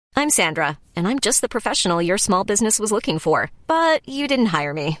I'm Sandra, and I'm just the professional your small business was looking for. But you didn't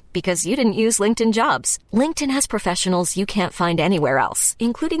hire me because you didn't use LinkedIn Jobs. LinkedIn has professionals you can't find anywhere else,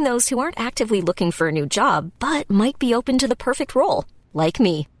 including those who aren't actively looking for a new job, but might be open to the perfect role, like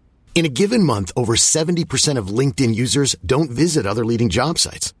me. In a given month, over 70% of LinkedIn users don't visit other leading job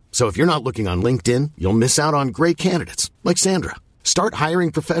sites. So if you're not looking on LinkedIn, you'll miss out on great candidates like Sandra. Start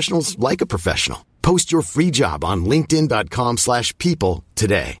hiring professionals like a professional. Post your free job on linkedin.com/people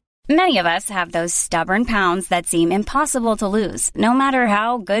today. Many of us have those stubborn pounds that seem impossible to lose, no matter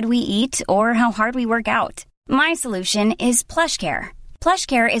how good we eat or how hard we work out. My solution is PlushCare.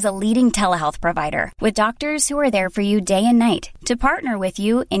 PlushCare is a leading telehealth provider with doctors who are there for you day and night to partner with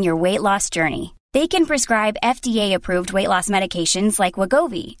you in your weight loss journey. They can prescribe FDA-approved weight loss medications like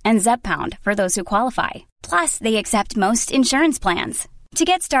Wegovy and Zepbound for those who qualify. Plus, they accept most insurance plans. To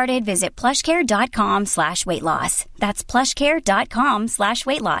get started, visit plushcare.com/weightloss. That's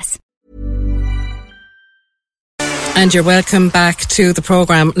plushcare.com/weightloss. And you're welcome back to the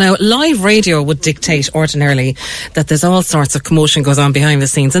programme. Now, live radio would dictate ordinarily that there's all sorts of commotion goes on behind the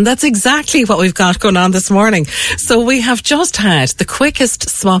scenes, and that's exactly what we've got going on this morning. So we have just had the quickest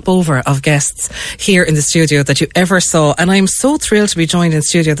swap over of guests here in the studio that you ever saw, and I'm so thrilled to be joined in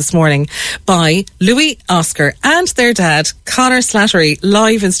studio this morning by Louis, Oscar and their dad, Conor Slattery,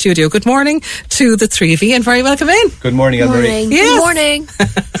 live in studio. Good morning to the three of you, and very welcome in. Good morning, Anne-Marie. Yes. Good morning.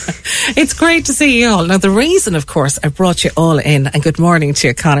 It's great to see you all. Now, the reason, of course, I brought you all in, and good morning to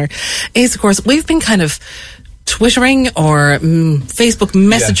you, Conor, is, of course, we've been kind of Twittering or Facebook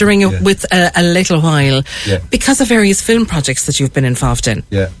messaging with a little while because of various film projects that you've been involved in.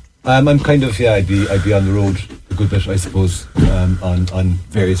 Yeah. I'm kind of, I'd be on the road a good bit, I suppose, on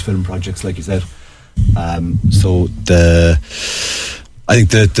various film projects, like you said. So I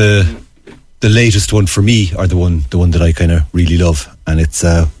think the latest one for me, or the one that I kind of really love, and it's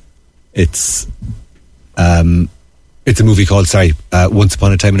a movie called Once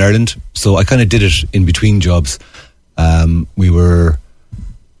Upon a Time in Ireland. So I kind of did it in between jobs. We did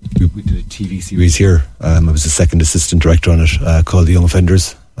a TV series here. I was the second assistant director on it, called The Young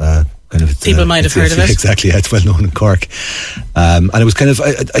Offenders. People might have heard of it. Exactly, yeah, it's well known in Cork. And it was kind of,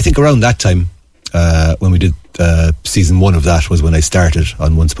 I think around that time, when we did season 1 of that, was when I started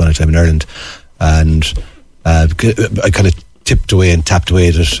on Once Upon a Time in Ireland. And I kind of tipped away and tapped away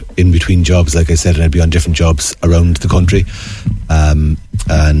at it in between jobs, like I said, and I'd be on different jobs around the country. I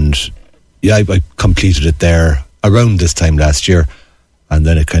completed it there around this time last year, and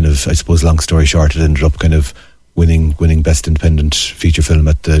then it kind of, I suppose, long story short, it ended up kind of winning Best Independent Feature Film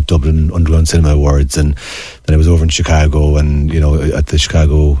at the Dublin Underground Cinema Awards, and then I was over in Chicago and, at the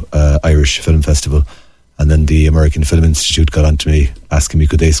Chicago Irish Film Festival. And then the American Film Institute got onto me, asking me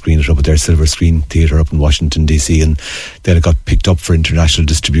could they screen it up at their Silver Screen Theatre up in Washington, D.C. And then it got picked up for international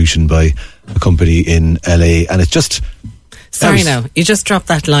distribution by a company in L.A. And it just... Sorry now, you just dropped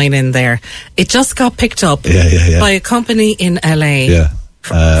that line in there. It just got picked up by a company in L.A.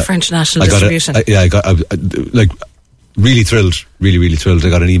 For international distribution. I got really thrilled, really thrilled. I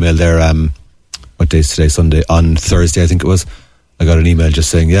got an email there, what day is today? Sunday. On Thursday, I think it was. I got an email just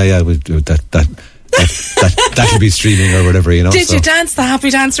saying, that'll be streaming or whatever, Did you dance the happy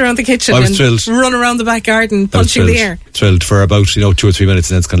dance around the kitchen? I was thrilled. Run around the back garden punching the air? Thrilled for about 2 or 3 minutes,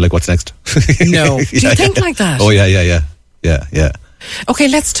 and then it's kind of like, what's next? No. Do you think like that? Oh yeah. Okay,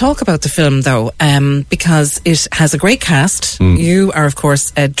 let's talk about the film though, because it has a great cast. You are, of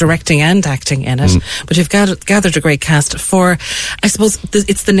course, directing and acting in it, but you've gathered a great cast for, I suppose,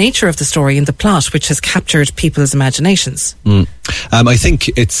 it's the nature of the story and the plot which has captured people's imaginations. I think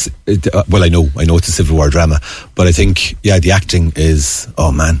I know it's a Civil War drama, but I think, the acting is,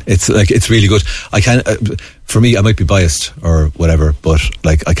 it's really good. For me, I might be biased or whatever, but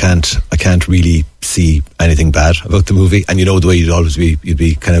I can't really see anything bad about the movie. And the way you'd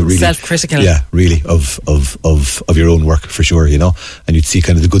be kind of really self-critical. Yeah, really of your own work, for sure, and you'd see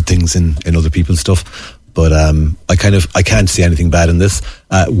kind of the good things in other people's stuff. But I can't see anything bad in this.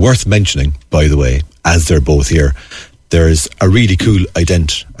 Worth mentioning, by the way, as they're both here, there's a really cool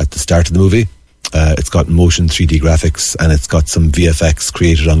ident at the start of the movie. It's got motion 3D graphics, and it's got some VFX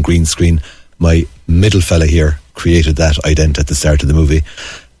created on green screen. My middle fella here created that ident at the start of the movie,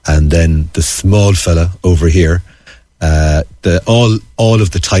 and then the small fella over here, all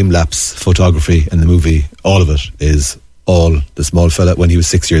of the time-lapse photography in the movie, all of it is all the small fella. When he was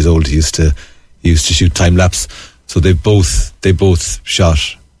 6 years old, he used to shoot time-lapse. So they both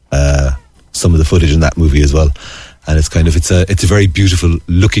shot some of the footage in that movie as well, and it's a very beautiful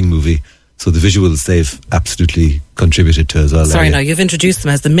looking movie. So the visuals they've absolutely contributed to as well. Sorry, now you've introduced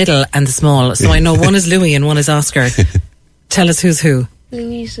them as the middle and the small. So I know one is Louis and one is Oscar. Tell us who's who.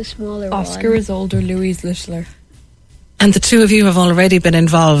 Louis is the smaller one. Oscar is older, Louis is littler. And the two of you have already been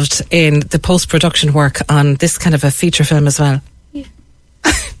involved in the post-production work on this kind of a feature film as well. Yeah.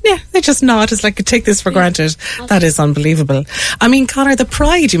 Yeah, they just nod. It's like, take this for granted. That is unbelievable. I mean, Conor, the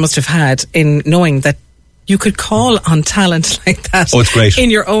pride you must have had in knowing that you could call on talent like that. Oh, it's great. In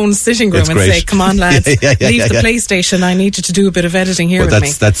your own sitting room and say, come on, lads, leave the PlayStation. I need you to do a bit of editing here with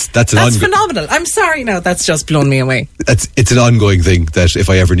me. That's phenomenal. I'm sorry, no, that's just blown me away. It's an ongoing thing that if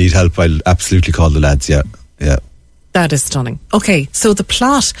I ever need help, I'll absolutely call the lads. Yeah. That is stunning. Okay, so the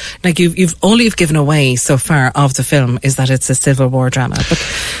plot, like you've only given away so far of the film, is that it's a Civil War drama. But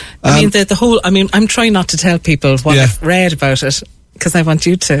I mean, the whole. I mean, I'm trying not to tell people what I've read about it because I want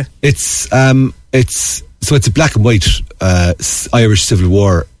you to. It's a black and white Irish Civil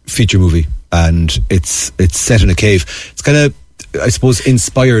War feature movie, and it's set in a cave. It's kind of, I suppose,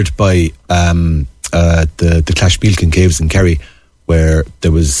 inspired by the Clashbealkin caves in Kerry, where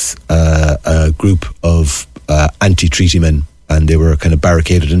there was a group of anti-treaty men, and they were kind of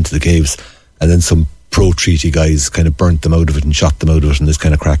barricaded into the caves, and then some pro-treaty guys kind of burnt them out of it and shot them out of it, and this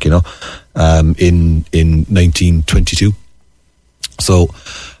kind of crack, in 1922. So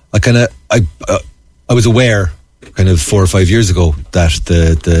I was aware kind of 4 or 5 years ago that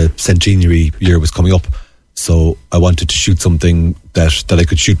the centenary year was coming up, so I wanted to shoot something that I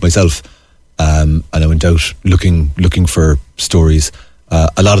could shoot myself, and I went out looking for stories.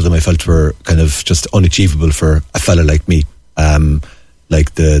 A lot of them I felt were kind of just unachievable for a fella like me.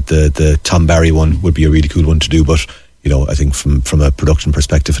 Like the Tom Barry one would be a really cool one to do, but I think from a production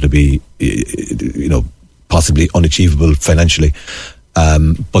perspective it'd be possibly unachievable financially.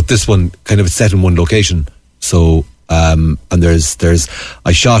 But this one kind of is set in one location. So and there's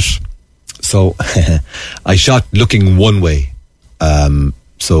I shot looking one way.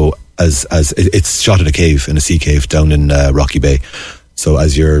 So as it's shot in a cave, in a sea cave down in Rocky Bay. So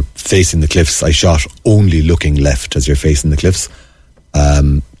as you're facing the cliffs, I shot only looking left as you're facing the cliffs.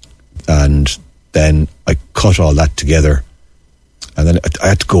 And then I cut all that together. And then I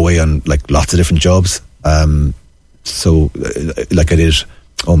had to go away on like lots of different jobs. So like I did,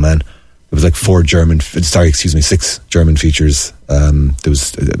 oh man, it was like 6 German features. There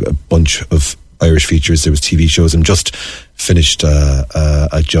was a bunch of Irish features. There was TV shows. I'm just finished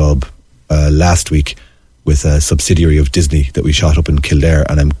a job last week with a subsidiary of Disney that we shot up in Kildare,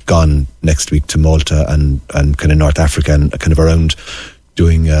 and I'm gone next week to Malta and kind of North Africa and kind of around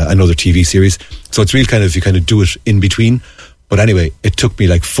doing another TV series. So it's real kind of, you kind of do it in between. But anyway, it took me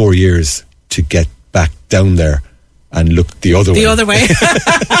like 4 years to get back down there and look the other way. The other way.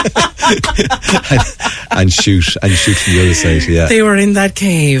 and shoot from the other side, yeah. They were in that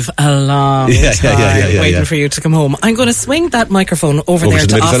cave a long time waiting for you to come home. I'm going to swing that microphone over there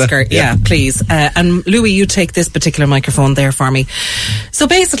to Oscar. Yeah, please. And Louis, you take this particular microphone there for me. So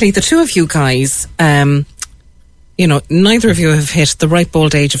basically, the two of you guys, neither of you have hit the ripe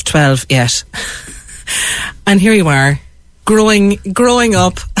old age of 12 yet. And here you are, growing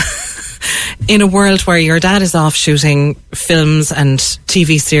up in a world where your dad is off shooting films and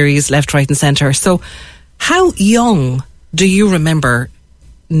TV series left, right and centre. So how young do you remember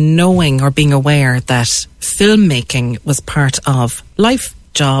knowing or being aware that filmmaking was part of life,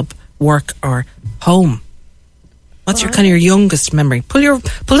 job, work or home? What's your kind of your youngest memory? Pull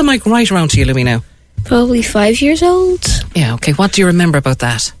the mic right around to you, Louis, now. Probably 5 years old. Yeah, okay. What do you remember about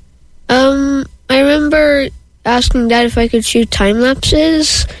that? I remember asking Dad if I could shoot time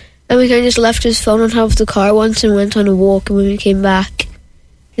lapses. And we kind of just left his phone on top of the car once and went on a walk, and when we came back,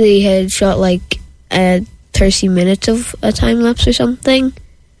 he had shot like 30 minutes of a time lapse or something.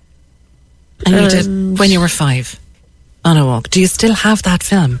 And you did when you were 5 on a walk. Do you still have that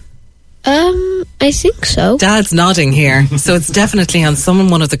film? I think so. Dad's nodding here, so it's definitely on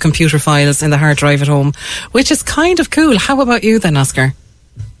one of the computer files in the hard drive at home, which is kind of cool. How about you then, Oscar?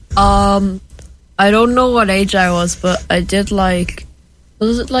 I don't know what age I was, but I did like.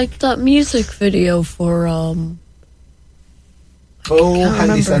 Was it like that music video for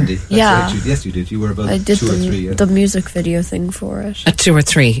Handy Sandy. That's yeah. Right. Yes, you did. You were about 2 or 3. Yeah. The music video thing for it. At 2 or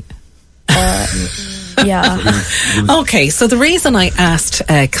 3. Yeah. Okay, so the reason I asked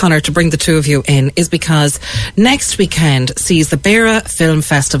Conor to bring the two of you in is because next weekend sees the Beara Film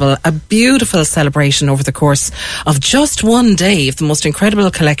Festival, a beautiful celebration over the course of just one day of the most incredible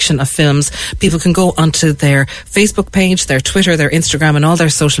collection of films. People can go onto their Facebook page, their Twitter, their Instagram and all their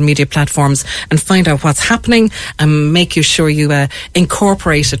social media platforms and find out what's happening and make sure you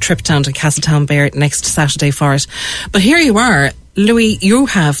incorporate a trip down to Castletownbere next Saturday for it. But here you are, Louis, you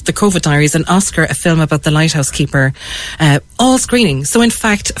have The COVID Diaries and Oscar, a film about the lighthouse keeper, all screening. So in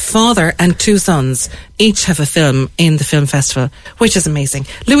fact, father and two sons each have a film in the film festival, which is amazing.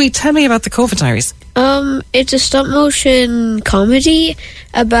 Louis, tell me about The COVID Diaries. It's a stop motion comedy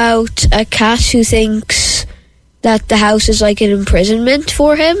about a cat who thinks that the house is like an imprisonment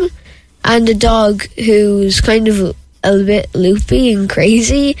for him, and a dog who's kind of a bit loopy and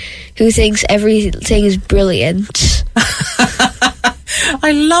crazy, who thinks everything is brilliant.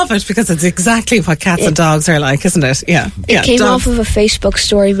 I love it because it's exactly what cats and dogs are like, isn't it? Yeah. It came off of a Facebook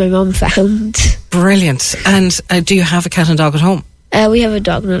story my mum found. Brilliant. And do you have a cat and dog at home? We have a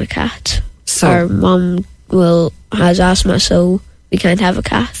dog, not a cat. So our mum has asthma, so we can't have a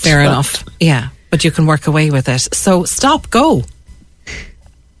cat. Fair enough. Yeah, but you can work away with it. So stop, go.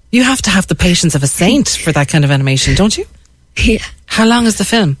 You have to have the patience of a saint for that kind of animation, don't you? Yeah. How long is the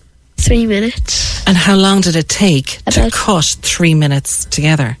film? 3 minutes. And how long did it take to cut 3 minutes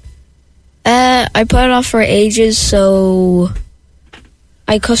together? I put it off for ages, so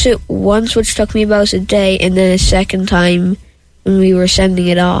I cut it once, which took me about a day, and then a second time when we were sending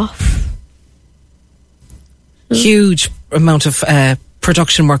it off. Huge amount of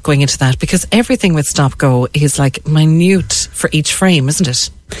production work going into that, because everything with Stop Go is like minute for each frame, isn't it?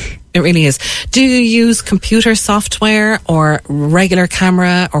 It really is. Do you use computer software or regular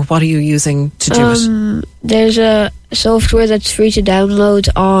camera, or what are you using to do it? There's a software that's free to download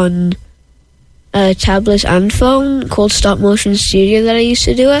on a tablet and phone called Stop Motion Studio that I used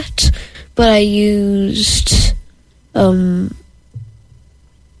to do it, but I used iMovie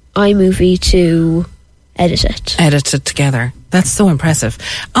to edit it. Edit it together. That's so impressive.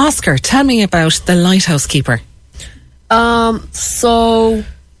 Oscar, tell me about The Lighthouse Keeper. So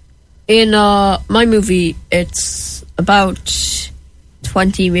in my movie, it's about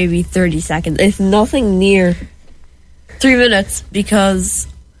 20, maybe 30 seconds. It's nothing near 3 minutes because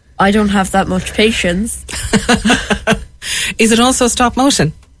I don't have that much patience. Is it also stop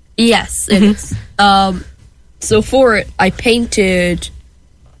motion? Yes, it is. So for it, I painted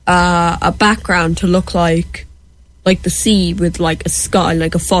a background to look like the sea with like a sky,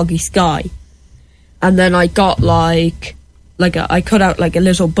 like a foggy sky. And then I got I cut out like a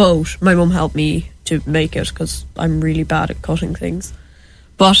little boat. My mum helped me to make it because I'm really bad at cutting things.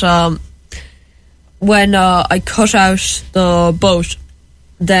 But when I cut out the boat,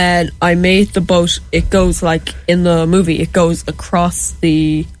 then I made the boat, it goes like in the movie, it goes across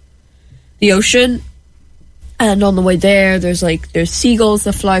the ocean. And on the way there's seagulls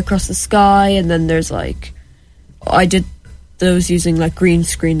that fly across the sky, and then there's like, I did those using like green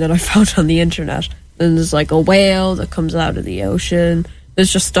screen that I found on the internet. Then there's like a whale that comes out of the ocean.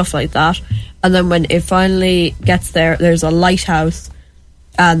 There's just stuff like that. And then when it finally gets there, there's a lighthouse,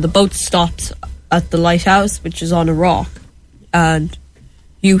 and the boat stops at the lighthouse, which is on a rock, and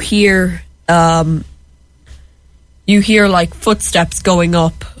you hear like footsteps going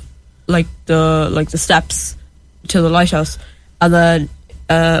up, like the steps to the lighthouse. And then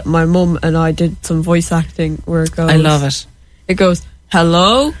my mum and I did some voice acting where it goes, I love it. It goes,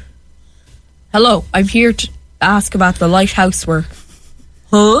 hello, I'm here to ask about the lighthouse work.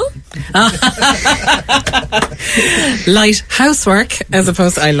 Huh? Light housework as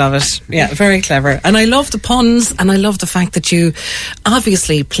opposed to, I love it. Yeah, very clever. And I love the puns, and I love the fact that you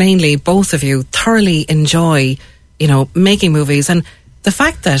obviously, plainly, both of you thoroughly enjoy, making movies. And the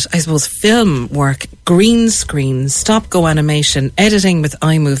fact that, I suppose, film work, green screen, stop-go animation, editing with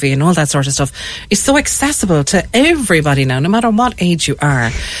iMovie and all that sort of stuff is so accessible to everybody now, no matter what age you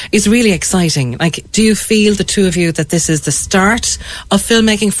are, is really exciting. Like, do you feel, the two of you, that this is the start of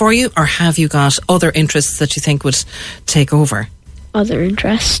filmmaking for you, or have you got other interests that you think would take over? Other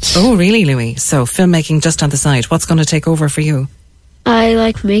interests. Oh, really, Louis? So, filmmaking just on the side. What's going to take over for you? I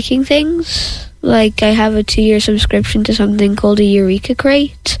like making things. Like, I have a 2-year subscription to something called a Eureka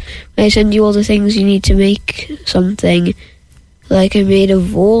Crate. I send you all the things you need to make something. Like, I made a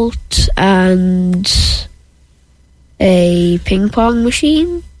vault and a ping pong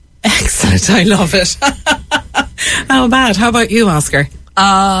machine. Excellent, I love it. How bad? How about you, Oscar?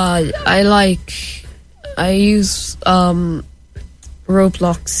 I use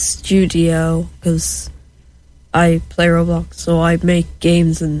Roblox Studio because I play Roblox, so I make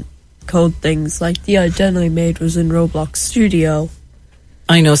games and code things. Like the idea I made was in Roblox Studio.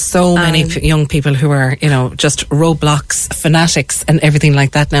 I know so many young people who are, just Roblox fanatics and everything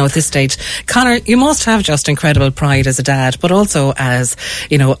like that now at this stage. Connor, you must have just incredible pride as a dad, but also as,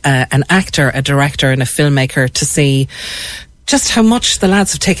 an actor, a director and a filmmaker, to see just how much the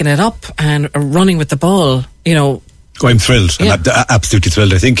lads have taken it up and are running with the ball, Oh, I'm thrilled. Yeah. I'm absolutely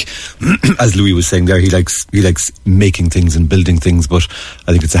thrilled. I think, as Louis was saying there, he likes making things and building things, but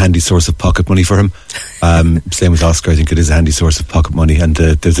I think it's a handy source of pocket money for him. Same with Oscar. I think it is a handy source of pocket money. And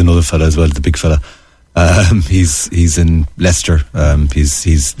there's another fella as well, the big fella. He's in Leicester.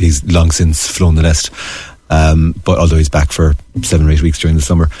 He's long since flown the nest. But although he's back for 7 or 8 weeks during the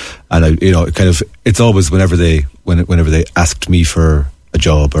summer, and it's always whenever they asked me for a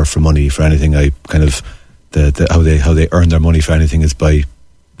job or for money for anything, I kind of how they earn their money for anything is by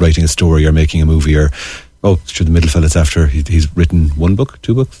writing a story or making a movie or the middle fella's after he's written 1 book,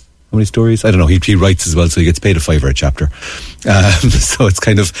 2 books. How many stories? I don't know. He writes as well, so he gets paid $5 a chapter. So it's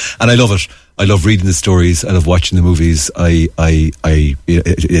kind of, and I love it. I love reading the stories. I love watching the movies. I love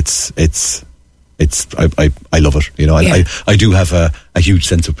it. I do have a huge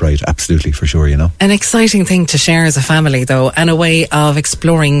sense of pride. Absolutely, for sure. An exciting thing to share as a family, though, and a way of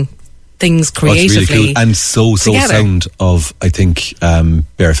exploring things creatively. It's really cool and so sound of, I think,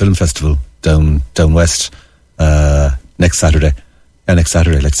 Bear Film Festival down west next Saturday,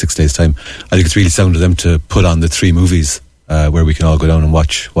 like 6 days time. I think it's really sound of them to put on the 3 movies where we can all go down and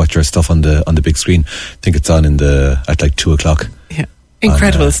watch our stuff on the big screen. I think it's on at like 2:00. Yeah,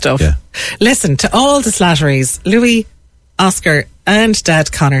 incredible stuff. Yeah. Listen, to all the Slatteries, Louis, Oscar and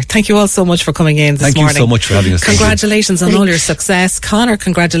Dad Conor, thank you all so much for coming in this morning. Thank you so much for having us. Congratulations on all your success. Conor,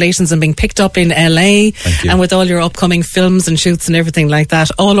 congratulations on being picked up in LA and with all your upcoming films and shoots and everything like that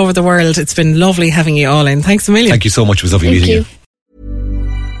all over the world. It's been lovely having you all in. Thanks a million. Thank you so much. It was lovely meeting you.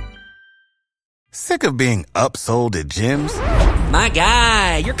 Sick of being upsold at gyms? My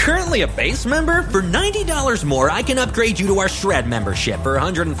guy, you're currently a base member? For $90 more, I can upgrade you to our Shred membership. For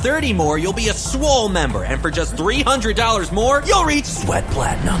 $130 more, you'll be a Swole member. And for just $300 more, you'll reach Sweat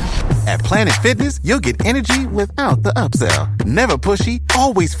Platinum. At Planet Fitness, you'll get energy without the upsell. Never pushy,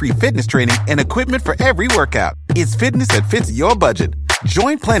 always free fitness training and equipment for every workout. It's fitness that fits your budget.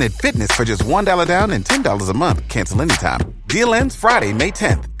 Join Planet Fitness for just $1 down and $10 a month. Cancel anytime. Deal ends Friday, May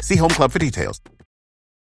 10th. See Home Club for details.